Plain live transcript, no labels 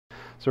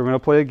So we're going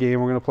to play a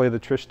game. We're going to play the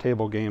Trish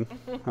table game.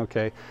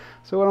 Okay.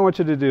 So what I want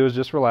you to do is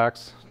just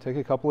relax. Take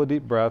a couple of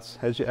deep breaths.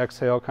 As you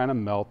exhale, kind of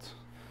melt.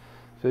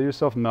 Feel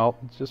yourself melt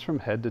just from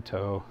head to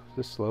toe.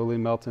 Just slowly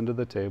melt into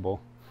the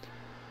table.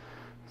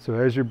 So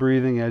as you're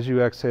breathing, as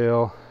you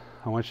exhale,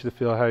 I want you to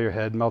feel how your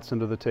head melts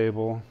into the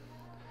table.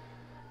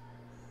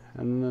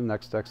 And the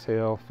next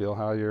exhale, feel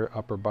how your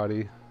upper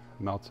body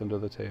melts into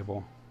the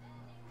table.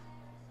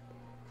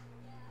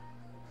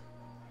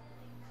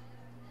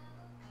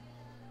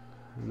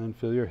 And then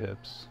feel your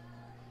hips.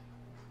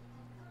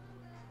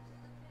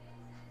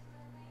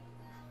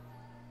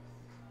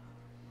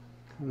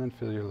 And then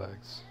feel your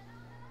legs.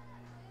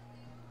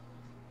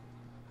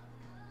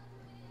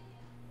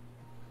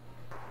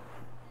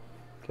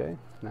 Okay,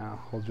 now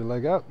hold your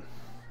leg up.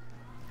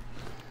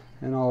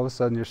 And all of a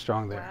sudden you're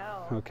strong there.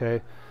 Wow. Okay,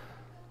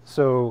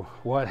 so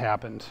what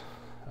happened?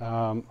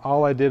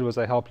 All I did was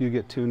I helped you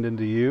get tuned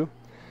into you.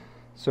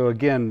 So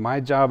again,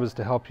 my job is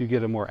to help you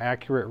get a more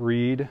accurate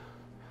read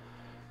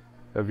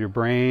of your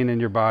brain and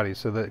your body.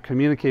 So that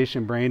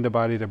communication brain to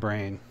body to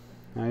brain.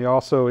 Now you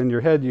also, in your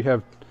head, you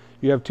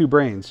have two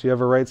brains. You have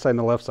a right side and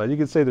a left side. You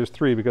could say there's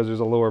three because there's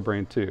a lower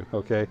brain too,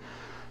 okay?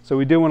 So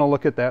we do want to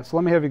look at that. So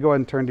let me have you go ahead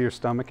and turn to your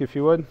stomach if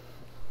you would.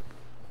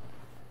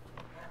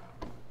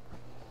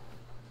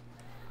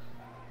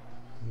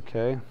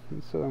 Okay,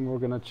 and so then we're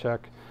going to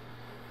check.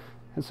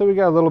 And so we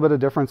got a little bit of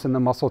difference in the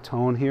muscle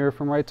tone here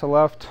from right to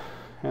left.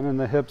 And in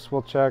the hips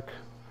we'll check.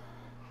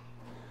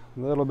 A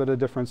little bit of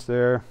difference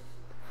there.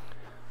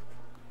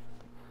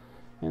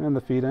 And in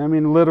the feet, I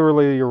mean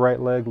literally your right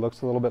leg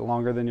looks a little bit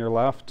longer than your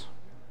left.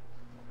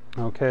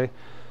 Okay,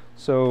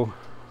 so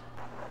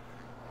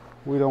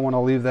we don't want to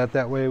leave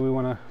that way. We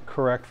want to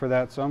correct for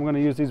that. So I'm going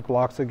to use these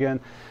blocks again.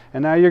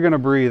 And now you're going to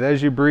breathe.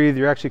 As you breathe,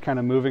 you're actually kind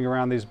of moving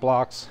around these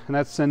blocks. And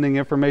that's sending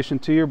information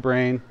to your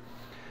brain.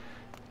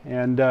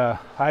 And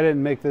I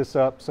didn't make this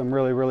up. Some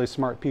really, really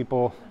smart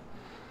people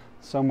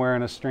somewhere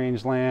in a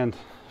strange land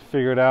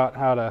figured out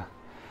how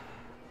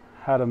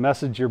to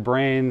message your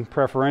brain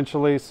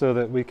preferentially so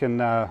that we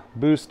can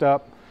boost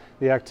up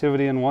the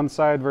activity in one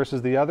side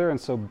versus the other,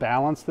 and so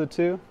balance the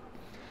two.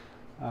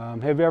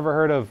 Have you ever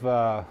heard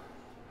of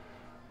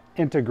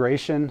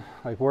integration,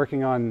 like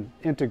working on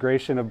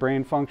integration of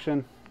brain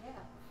function? Yeah.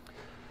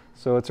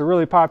 So it's a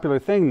really popular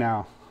thing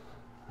now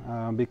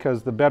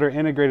because the better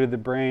integrated the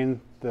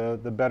brain, the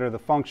better the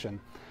function.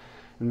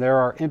 And there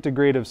are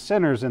integrative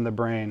centers in the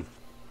brain,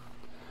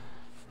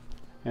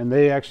 and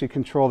they actually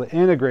control the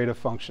integrative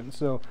function.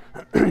 So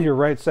your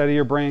right side of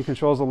your brain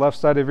controls the left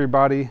side of your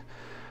body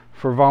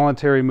for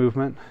voluntary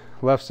movement.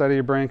 Left side of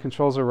your brain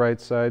controls the right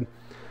side.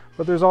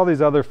 But there's all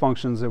these other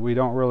functions that we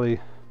don't really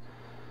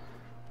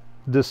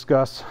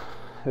discuss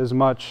as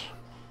much.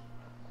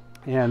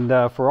 And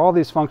for all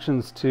these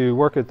functions to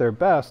work at their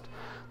best,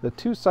 the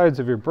two sides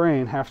of your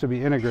brain have to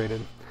be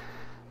integrated,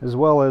 as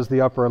well as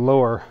the upper and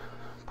lower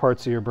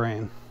parts of your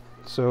brain.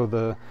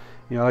 So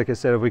like I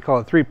said, if we call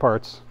it three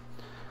parts,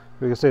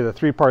 we can say the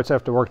three parts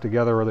have to work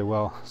together really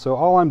well. So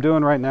all I'm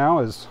doing right now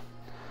is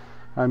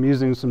I'm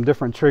using some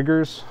different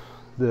triggers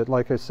that,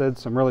 like I said,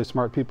 some really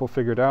smart people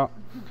figured out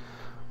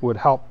would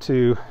help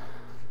to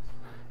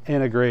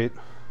integrate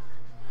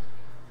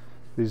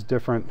these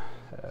different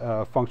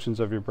functions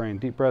of your brain.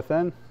 Deep breath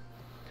in,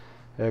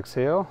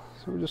 exhale.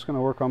 So we're just going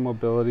to work on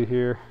mobility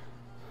here.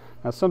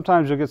 Now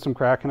sometimes you'll get some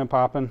cracking and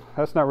popping.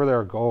 That's not really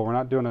our goal. We're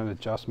not doing an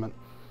adjustment.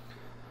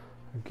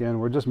 Again,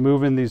 we're just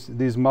moving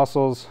these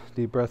muscles.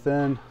 Deep breath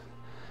in,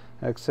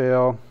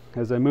 exhale.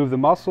 As I move the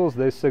muscles,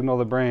 they signal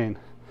the brain.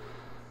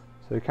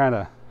 So you kind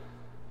of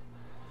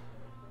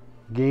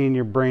gain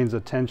your brain's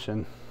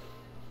attention.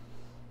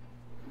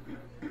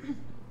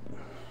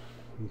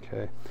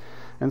 Okay.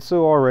 And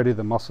so already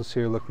the muscles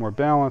here look more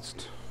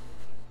balanced.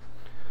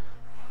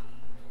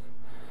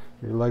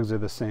 Your legs are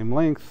the same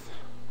length.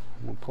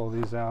 We'll pull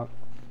these out.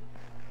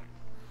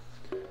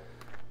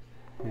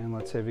 And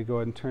let's have you go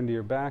ahead and turn to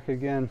your back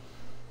again.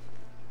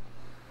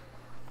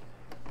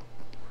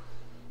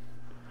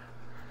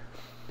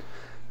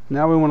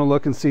 Now we want to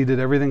look and see, did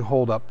everything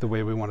hold up the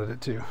way we wanted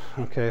it to?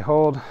 Okay,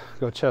 hold.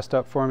 Go chest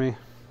up for me.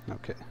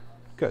 Okay,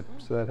 good.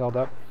 So that held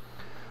up.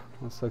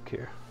 Let's look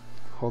here.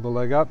 Hold the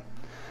leg up.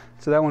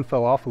 So that one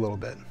fell off a little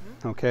bit.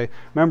 Okay,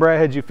 remember I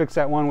had you fix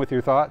that one with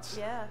your thoughts?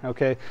 Yeah.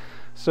 Okay,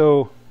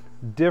 so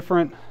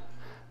different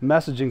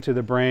messaging to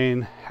the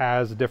brain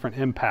has a different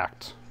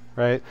impact,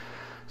 right?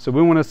 So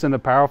we want to send a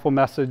powerful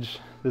message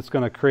that's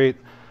going to create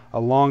a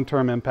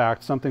long-term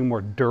impact, something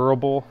more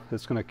durable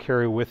that's going to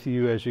carry with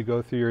you as you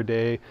go through your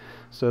day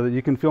so that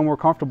you can feel more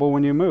comfortable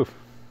when you move.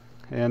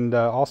 And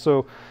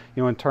also,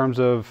 in terms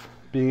of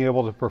being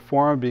able to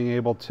perform, being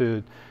able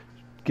to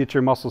get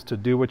your muscles to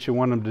do what you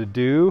want them to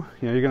do,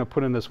 you're going to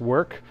put in this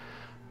work.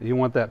 You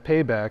want that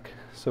payback.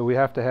 So we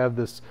have to have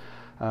this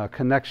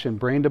connection,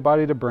 brain to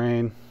body to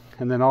brain,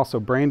 and then also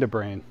brain to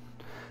brain.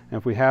 And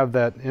if we have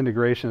that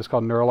integration, it's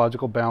called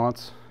neurological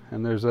balance.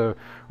 And there's a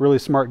really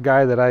smart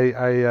guy that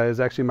is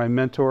actually my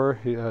mentor,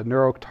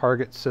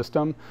 NeuroTarget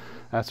System.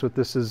 That's what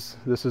this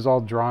is all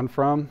drawn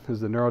from,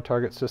 is the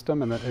NeuroTarget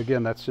System. And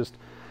again, that's just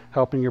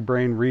helping your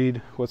brain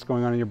read what's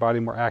going on in your body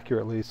more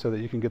accurately so that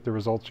you can get the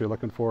results you're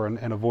looking for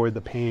and avoid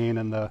the pain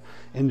and the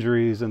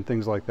injuries and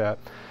things like that.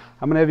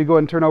 I'm going to have you go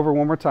ahead and turn over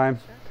one more time.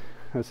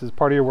 Sure. This is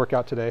part of your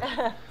workout today.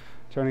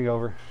 Turning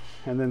over.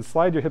 And then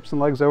slide your hips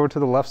and legs over to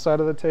the left side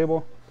of the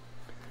table.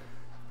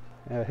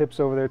 Hips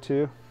over there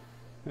too.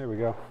 There we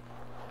go.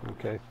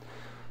 Okay.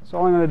 So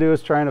all I'm going to do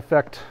is try and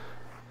affect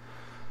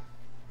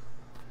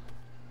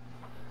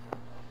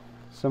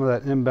some of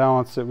that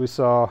imbalance that we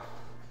saw.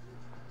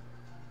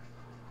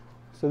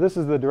 So this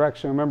is the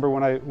direction. Remember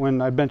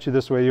when I bent you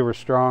this way, you were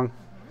strong?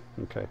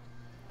 Okay.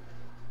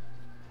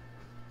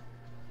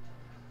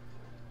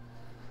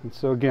 And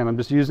so again, I'm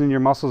just using your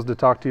muscles to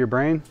talk to your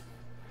brain.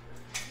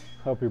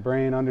 Help your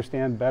brain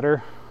understand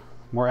better,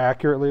 more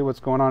accurately what's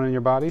going on in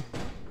your body.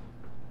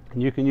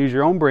 And you can use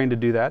your own brain to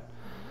do that,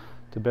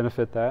 to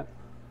benefit that.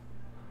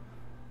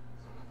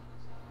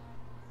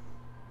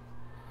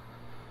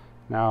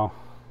 Now,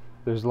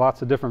 there's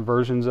lots of different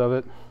versions of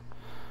it,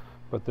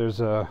 but there's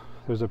a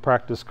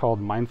practice called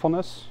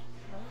mindfulness,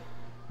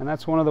 and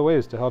that's one of the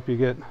ways to help you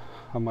get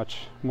a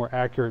much more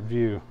accurate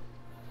view.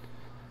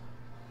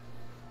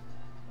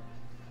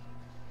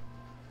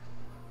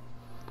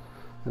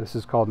 This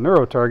is called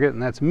NeuroTarget,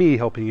 and that's me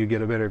helping you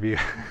get a better view.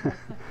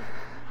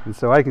 And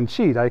so I can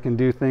cheat. I can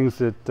do things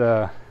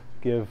that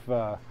give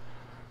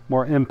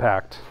more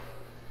impact.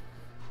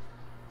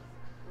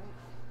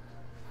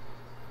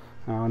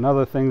 Now,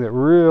 another thing that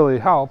really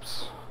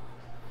helps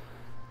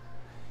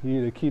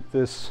you to keep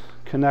this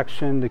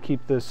connection, to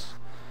keep this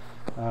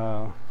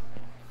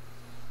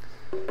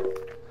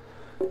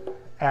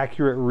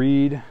accurate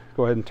read.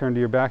 Go ahead and turn to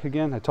your back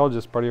again. I told you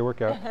it's part of your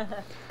workout.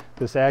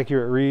 This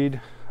accurate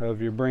read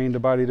of your brain to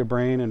body to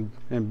brain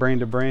and brain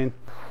to brain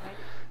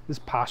is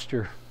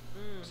posture.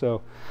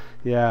 So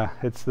yeah,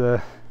 it's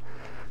the,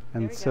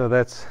 and so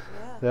that's,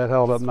 that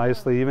held up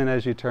nicely even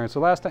as you turn. So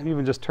last time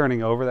even just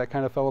turning over that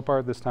kind of fell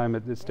apart. This time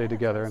it stayed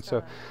together. And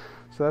so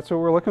that's what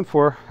we're looking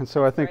for. And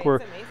so I think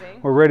we're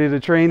ready to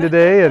train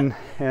today and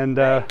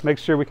make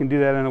sure we can do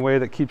that in a way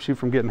that keeps you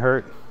from getting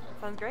hurt.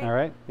 Sounds great. All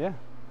right. Yeah.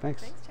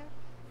 Thanks. Thanks, Jeff.